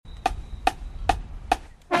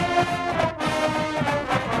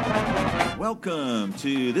Welcome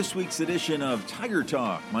to this week's edition of Tiger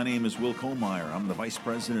Talk. My name is Will Kohlmeyer. I'm the Vice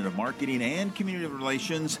President of Marketing and Community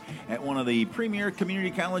Relations at one of the premier community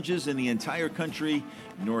colleges in the entire country,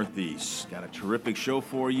 Northeast. Got a terrific show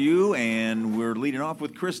for you, and we're leading off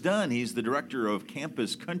with Chris Dunn. He's the Director of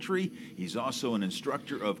Campus Country. He's also an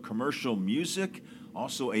instructor of commercial music,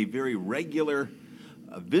 also a very regular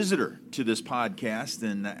visitor to this podcast.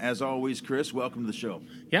 And as always, Chris, welcome to the show.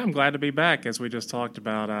 Yeah, I'm glad to be back. As we just talked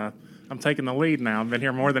about, I'm taking the lead now. I've been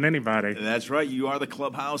here more than anybody. That's right. You are the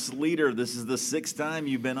clubhouse leader. This is the sixth time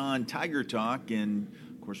you've been on Tiger Talk. And,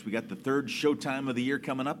 of course, we got the third showtime of the year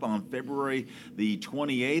coming up on February the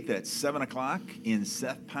 28th at 7 o'clock in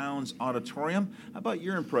Seth Pounds Auditorium. How about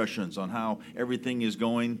your impressions on how everything is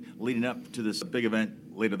going leading up to this big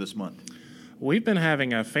event later this month? We've been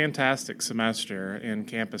having a fantastic semester in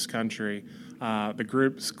Campus Country. The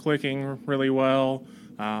group's clicking really well.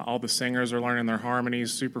 All the singers are learning their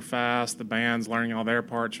harmonies super fast. The band's learning all their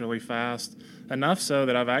parts really fast. Enough so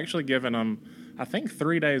that I've actually given them, I think,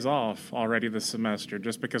 3 days off already this semester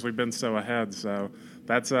just because we've been so ahead. So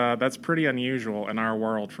that's pretty unusual in our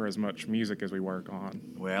world for as much music as we work on.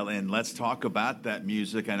 Well, and let's talk about that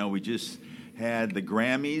music. I know we just had the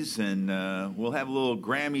Grammys, and we'll have a little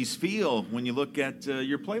Grammys feel when you look at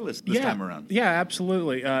your playlist this time around. Yeah,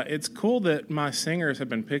 absolutely. It's cool that my singers have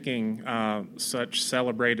been picking such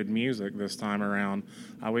celebrated music this time around.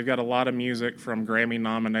 We've got a lot of music from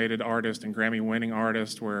Grammy-nominated artists and Grammy-winning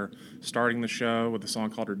artists. We're starting the show with a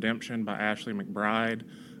song called Redemption by Ashley McBryde.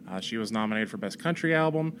 She was nominated for Best Country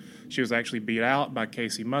Album. She was actually beat out by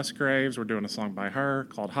Casey Musgraves. We're doing a song by her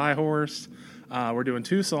called High Horse. We're doing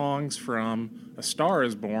 2 songs from A Star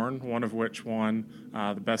Is Born, one of which won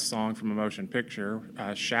the best song from a motion picture,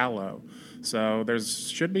 Shallow. So there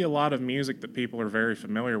should be a lot of music that people are very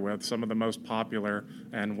familiar with, some of the most popular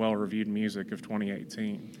and well-reviewed music of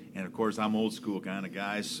 2018. And, of course, I'm old school kind of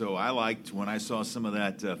guy, so I liked when I saw some of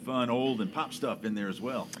that fun old and pop stuff in there as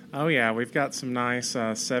well. Oh, yeah, we've got some nice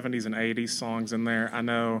 70s and 80s songs in there. I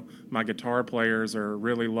know my guitar players are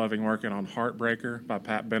really loving working on Heartbreaker by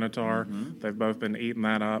Pat Benatar. Mm-hmm. They've both been eating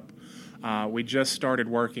that up. We just started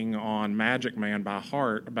working on Magic Man by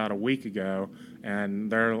Heart about a week ago,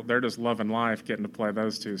 and they're just loving life getting to play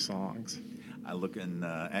those 2 songs. I looking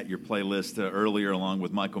at your playlist earlier along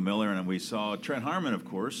with Michael Miller, and we saw Trent Harmon, of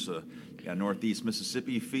course, got Northeast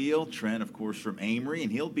Mississippi feel. Trent, of course, from Amory,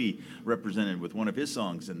 and he'll be represented with one of his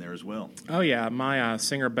songs in there as well. Oh, yeah. My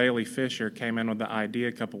singer Bailey Fisher came in with the idea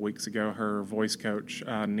a couple weeks ago. Her voice coach,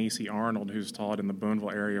 Niecy Arnold, who's taught in the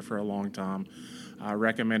Boonville area for a long time,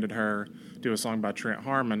 recommended her do a song by Trent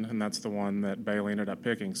Harmon, and that's the one that Bailey ended up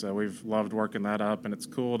picking. So we've loved working that up, and it's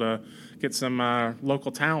cool to get some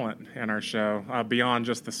local talent in our show beyond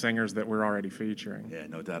just the singers that we're already featuring. Yeah,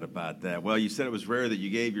 no doubt about that. Well, you said it was rare that you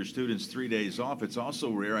gave your students 3 days off. It's also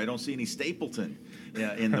rare I don't see any Stapleton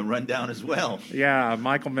in the rundown as well. Yeah,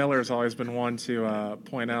 Michael Miller's always been one to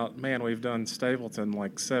point out, man, we've done Stapleton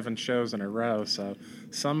like 7 shows in a row. So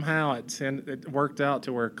somehow it worked out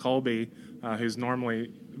to where Colby, who's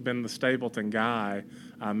normally been the Stapleton guy,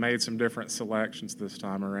 made some different selections this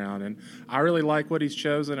time around. And I really like what he's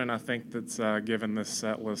chosen, and I think that's given this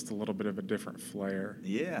set list a little bit of a different flair.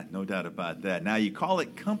 Yeah, no doubt about that. Now, you call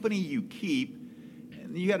it Company You Keep,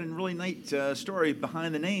 and you got a really neat story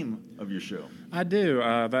behind the name of your show. I do.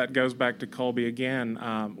 That goes back to Colby again.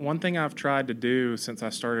 One thing I've tried to do since I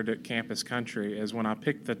started at Campus Country is when I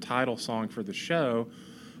pick the title song for the show,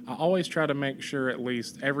 I always try to make sure at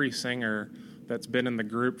least every singer that's been in the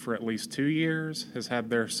group for at least 2 years has had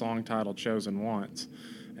their song title chosen once.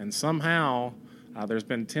 And somehow there's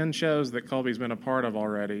been 10 shows that Colby's been a part of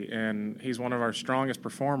already, and he's one of our strongest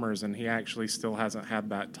performers, and he actually still hasn't had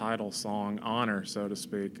that title song honor, so to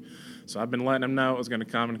speak. So I've been letting him know it was going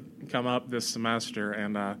to come up this semester,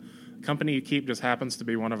 and Company You Keep just happens to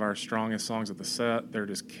be one of our strongest songs of the set. They're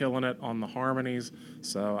just killing it on the harmonies.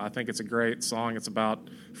 So I think it's a great song. It's about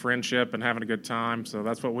friendship and having a good time. So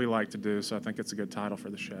that's what we like to do. So I think it's a good title for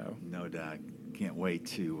the show. No doubt. Can't wait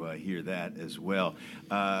to hear that as well.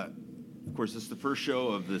 Of course, this is the first show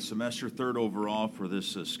of the semester, 3rd overall for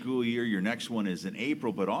this school year. Your next one is in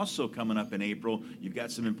April, but also coming up in April, you've got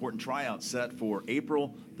some important tryouts set for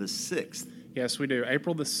April the 6th. Yes, we do.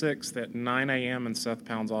 April the 6th at 9 a.m. in Seth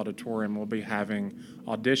Pounds Auditorium, we'll be having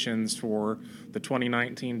auditions for the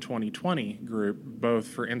 2019-2020 group, both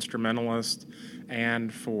for instrumentalist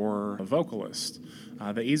and for vocalist.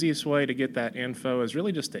 The easiest way to get that info is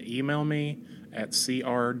really just to email me at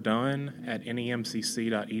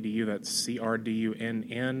crdunn@nemcc.edu. That's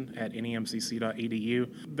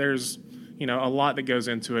crdunn@nemcc.edu. There's a lot that goes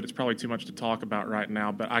into it. It's probably too much to talk about right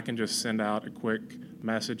now, but I can just send out a quick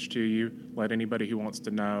message to you, let anybody who wants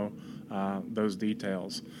to know those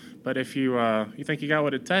details. But if you think you got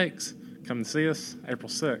what it takes, come and see us April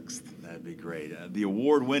 6th. That'd be great. The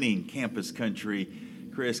award-winning Campus Country.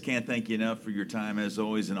 Chris, can't thank you enough for your time as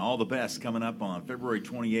always, and all the best coming up on February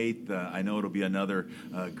 28th. I know it'll be another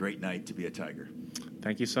great night to be a Tiger.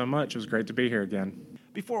 Thank you so much. It was great to be here again.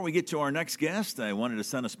 Before we get to our next guest, I wanted to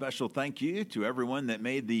send a special thank you to everyone that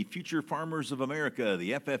made the Future Farmers of America,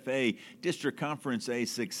 the FFA District Conference, a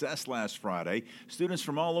success last Friday. Students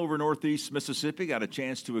from all over Northeast Mississippi got a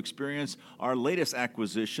chance to experience our latest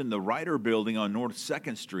acquisition, the Ryder Building on North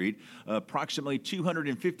 2nd Street. Approximately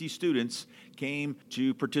 250 students came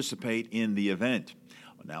to participate in the event.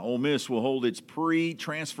 Now, Ole Miss will hold its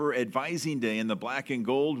pre-transfer advising day in the black and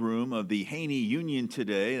gold room of the Haney Union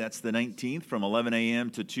today. That's the 19th from 11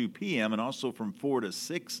 a.m. to 2 p.m. and also from 4 to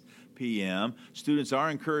 6 p.m. Students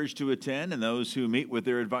are encouraged to attend, and those who meet with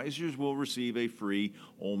their advisors will receive a free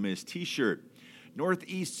Ole Miss t-shirt.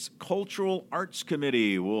 Northeast's Cultural Arts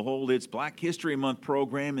Committee will hold its Black History Month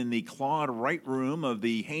program in the Claude Wright Room of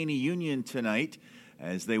the Haney Union tonight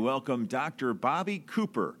as they welcome Dr. Bobby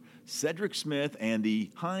Cooper, Cedric Smith, and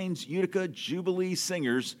the Heinz Utica Jubilee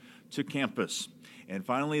Singers to campus. And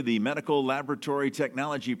finally, the Medical Laboratory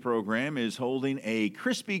Technology Program is holding a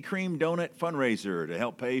Krispy Kreme donut fundraiser to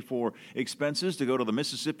help pay for expenses to go to the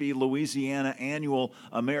Mississippi-Louisiana Annual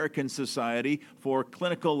American Society for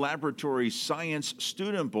Clinical Laboratory Science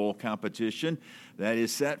Student Bowl competition that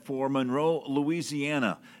is set for Monroe,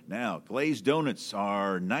 Louisiana. Now, glazed donuts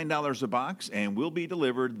are $9 a box and will be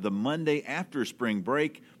delivered the Monday after spring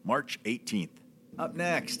break, March 18th. Up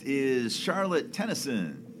next is Charlotte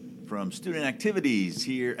Tennyson from Student Activities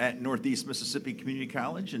here at Northeast Mississippi Community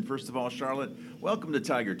College. And first of all, Charlotte, welcome to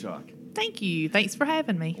Tiger Talk. Thank you. Thanks for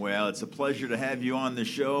having me. Well, it's a pleasure to have you on the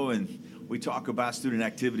show, and we talk about student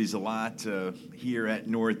activities a lot here at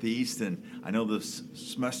Northeast, and I know this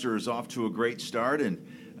semester is off to a great start, and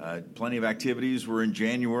plenty of activities were in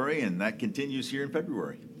January, and that continues here in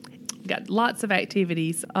February. Got lots of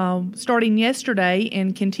activities. Starting yesterday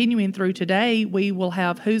and continuing through today, we will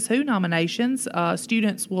have Who's Who nominations.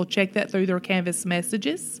 Students will check that through their Canvas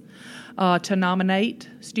messages to nominate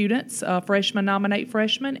students. Freshmen nominate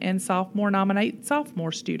freshmen, and sophomore nominate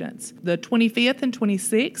sophomore students. The 25th and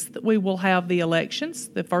 26th, we will have the elections,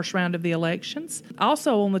 the first round of the elections.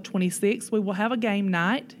 Also on the 26th, we will have a game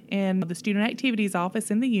night in the Student Activities office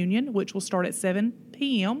in the Union, which will start at 7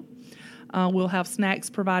 p.m. We'll have snacks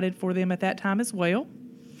provided for them at that time as well.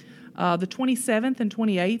 The 27th and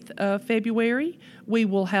 28th of February, we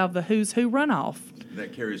will have the Who's Who runoff.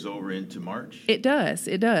 That carries over into March? It does.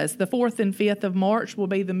 The 4th and 5th of March will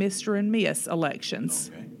be the Mr. and Miss elections.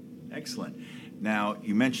 Okay, excellent. Now,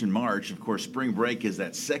 you mentioned March. Of course, spring break is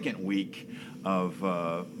that second week of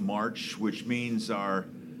March, which means our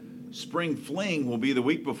Spring Fling will be the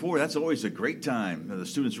week before. That's always a great time. The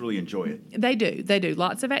students really enjoy it. They do.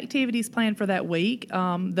 Lots of activities planned for that week.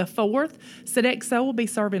 The 4th, Sodexo will be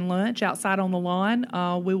serving lunch outside on the lawn.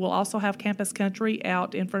 We will also have Campus Country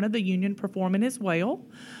out in front of the Union performing as well.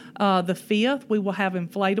 The 5th, we will have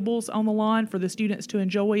inflatables on the lawn for the students to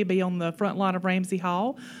enjoy, be on the front lawn of Ramsey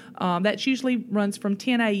Hall. That usually runs from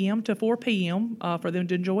 10 a.m. to 4 p.m. For them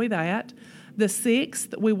to enjoy that. The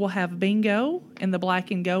 6th, we will have bingo in the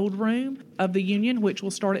black and gold room of the Union, which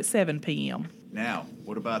will start at 7 p.m. Now,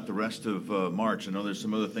 what about the rest of March? I know there's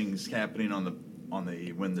some other things happening on the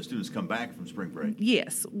when the students come back from spring break.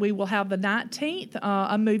 Yes, we will have the 19th,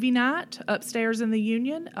 a movie night upstairs in the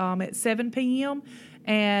Union at 7 p.m.,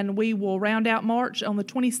 and we will round out March on the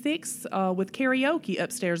 26th with karaoke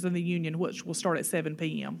upstairs in the Union, which will start at 7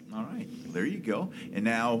 p.m. All right, there you go. And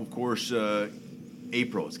now, of course,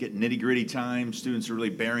 April. It's getting nitty-gritty time. Students are really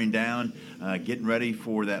bearing down, getting ready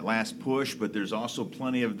for that last push, but there's also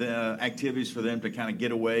plenty of the activities for them to kind of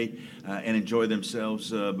get away and enjoy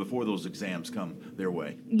themselves before those exams come their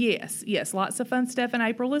way. Yes, lots of fun stuff in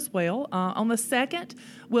April as well. On the 2nd,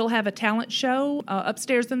 we'll have a talent show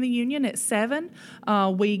upstairs in the Union at 7.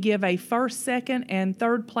 We give a first, second, and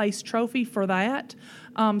third place trophy for that.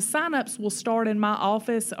 Sign-ups will start in my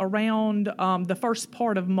office around the first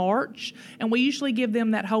part of March, and we usually give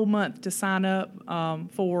them that whole month to sign up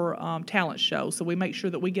for talent show. So we make sure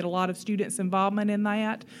that we get a lot of students' involvement in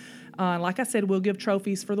that. Like I said, we'll give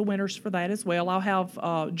trophies for the winners for that as well. I'll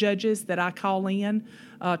have judges that I call in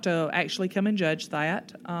to actually come and judge that.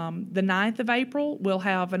 The 9th of April, we'll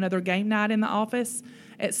have another game night in the office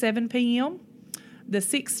at 7 p.m. The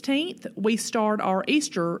 16th, we start our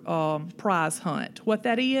Easter prize hunt. What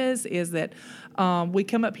that is that we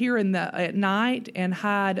come up here at night and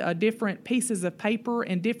hide different pieces of paper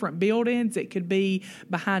in different buildings. It could be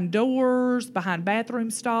behind doors, behind bathroom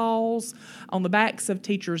stalls, on the backs of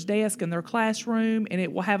teachers' desks in their classroom, and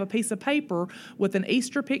it will have a piece of paper with an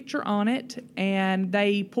Easter picture on it, and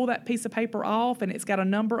they pull that piece of paper off, and it's got a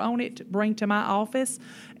number on it to bring to my office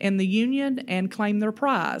in the union and claim their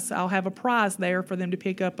prize. I'll have a prize there for them to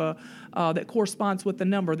pick up that corresponds with the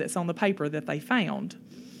number that's on the paper that they found.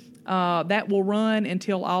 That will run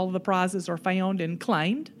until all of the prizes are found and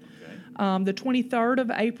claimed. Okay. The 23rd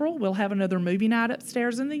of April, we'll have another movie night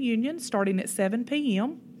upstairs in the Union starting at 7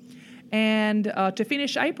 p.m. And to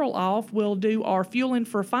finish April off, we'll do our Fueling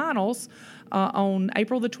for Finals on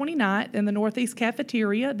April the 29th in the Northeast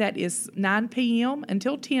Cafeteria. That is 9 p.m.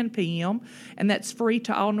 until 10 p.m., and that's free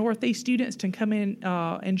to all Northeast students to come in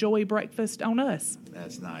enjoy breakfast on us.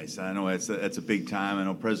 That's nice. I know that's a big time. I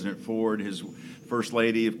know President Ford, his First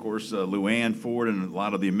Lady, of course, Luann Ford, and a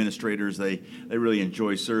lot of the administrators, they really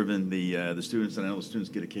enjoy serving the students, and I know the students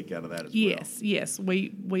get a kick out of that as well. Yes,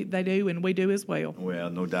 they do, and we do as well. Well,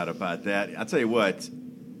 no doubt about that. I'll tell you what,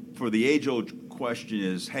 for the age-old question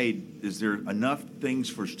is, hey, is there enough things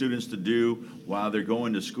for students to do while they're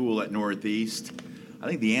going to school at Northeast? I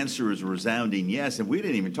think the answer is a resounding yes, and we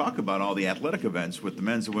didn't even talk about all the athletic events with the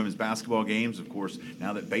men's and women's basketball games. Of course,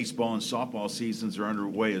 now that baseball and softball seasons are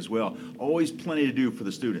underway as well. Always plenty to do for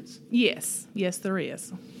the students. Yes, there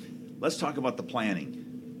is. Let's talk about the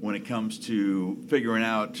planning when it comes to figuring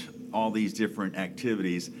out all these different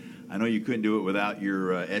activities. I know you couldn't do it without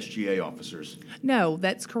your SGA officers. No,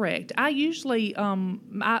 that's correct. I usually,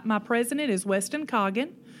 my president is Weston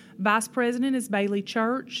Coggin. Vice President is Bailey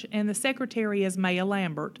Church, and the Secretary is Maya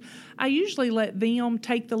Lambert. I usually let them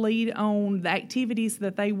take the lead on the activities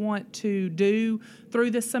that they want to do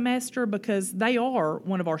through the semester because they are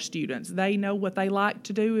one of our students. They know what they like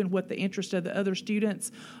to do and what the interest of the other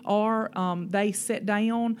students are. They sit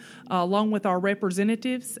down along with our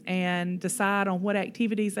representatives and decide on what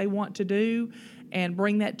activities they want to do and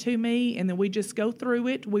bring that to me, and then we just go through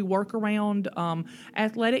it. We work around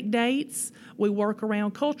athletic dates. We work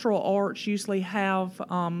around cultural arts, usually have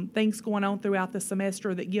things going on throughout the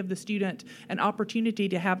semester that give the student an opportunity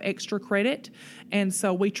to have extra credit. And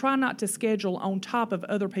so we try not to schedule on top of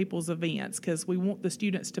other people's events because we want the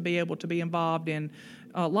students to be able to be involved in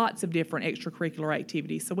lots of different extracurricular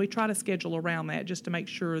activities. So we try to schedule around that just to make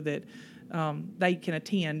sure that they can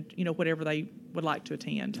attend, whatever they would like to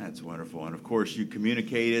attend. That's wonderful. And, of course, you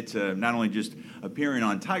communicate it, not only just appearing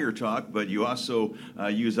on Tiger Talk, but you also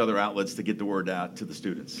use other outlets to get the word out to the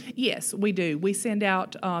students. Yes, we do. We send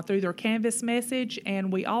out through their Canvas message,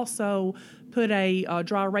 and we also put a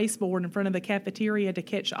dry erase board in front of the cafeteria to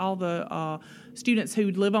catch all the students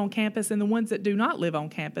who live on campus and the ones that do not live on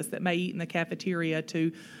campus that may eat in the cafeteria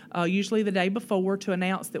to usually the day before to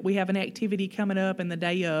announce that we have an activity coming up and the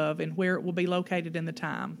day of and where it will be located and the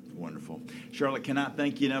time. Wonderful. Charlotte, cannot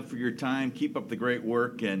thank you enough for your time. Keep up the great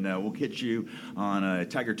work, and we'll catch you on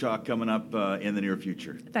Tiger Talk coming up in the near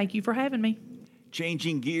future. Thank you for having me.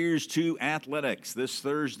 Changing gears to athletics. This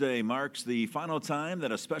Thursday marks the final time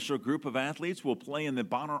that a special group of athletes will play in the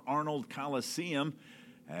Bonner Arnold Coliseum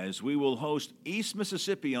as we will host East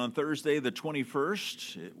Mississippi on Thursday the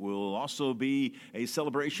 21st. It will also be a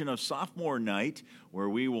celebration of Sophomore Night where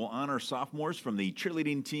we will honor sophomores from the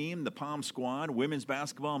cheerleading team, the Pom Squad, women's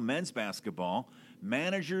basketball, men's basketball,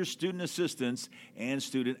 managers, student assistants, and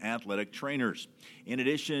student athletic trainers. In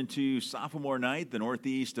addition to Sophomore Night, the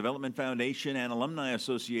Northeast Development Foundation and Alumni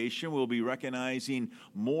Association will be recognizing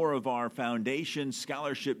more of our foundation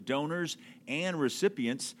scholarship donors and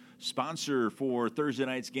recipients. Sponsor for Thursday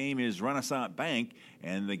night's game is Renaissance Bank,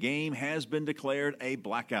 and the game has been declared a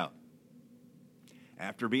blackout.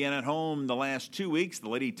 After being at home the last 2 weeks, the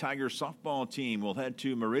Lady Tigers softball team will head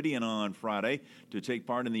to Meridian on Friday to take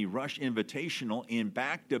part in the Rush Invitational in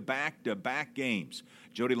back-to-back games.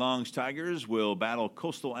 Jody Long's Tigers will battle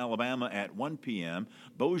Coastal Alabama at 1 p.m.,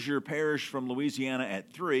 Bossier Parish from Louisiana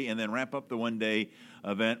at 3, and then wrap up the one-day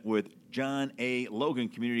event with John A. Logan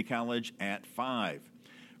Community College at 5.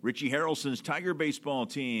 Richie Harrelson's Tiger baseball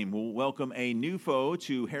team will welcome a new foe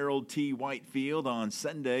to Harold T. White Field on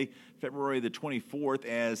Sunday, February the 24th,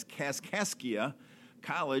 as Kaskaskia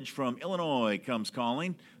College from Illinois comes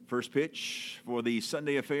calling. First pitch for the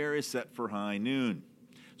Sunday affair is set for high noon.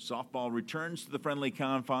 Softball returns to the friendly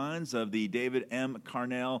confines of the David M.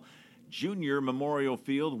 Carnell Junior Memorial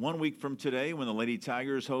Field 1 week from today when the Lady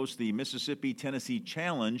Tigers host the Mississippi-Tennessee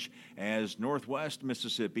Challenge as Northwest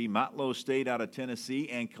Mississippi, Motlow State out of Tennessee,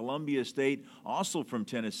 and Columbia State, also from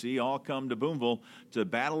Tennessee, all come to Boonville to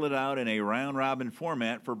battle it out in a round-robin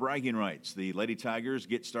format for bragging rights. The Lady Tigers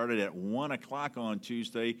get started at 1 o'clock on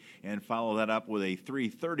Tuesday and follow that up with a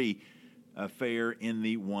 3:30 affair in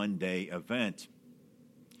the one-day event.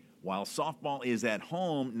 While softball is at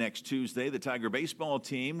home next Tuesday, the Tiger baseball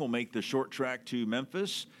team will make the short track to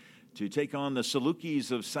Memphis to take on the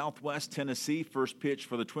Salukis of Southwest Tennessee. First pitch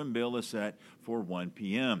for the Twin Bill is set for 1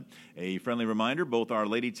 p.m. A friendly reminder, both our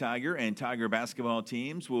Lady Tiger and Tiger basketball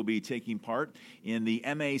teams will be taking part in the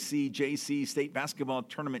MAC-JC State Basketball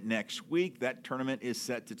Tournament next week. That tournament is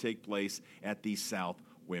set to take place at the South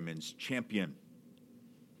Women's Champion.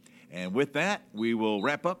 And with that, we will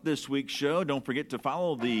wrap up this week's show. Don't forget to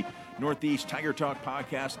follow the Northeast Tiger Talk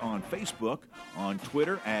podcast on Facebook, on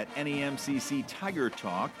Twitter at NEMCC Tiger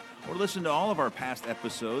Talk, or listen to all of our past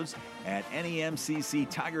episodes at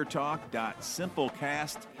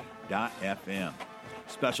nemccctigertalk.simplecast.fm.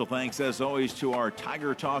 Special thanks, as always, to our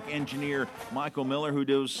Tiger Talk engineer, Michael Miller, who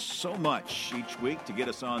does so much each week to get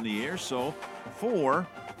us on the air. So, for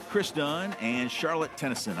Chris Dunn and Charlotte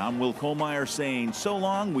Tennyson, I'm Will Kohlmeyer saying so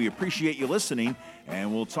long. We appreciate you listening,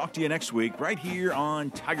 and we'll talk to you next week right here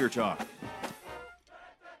on Tiger Talk.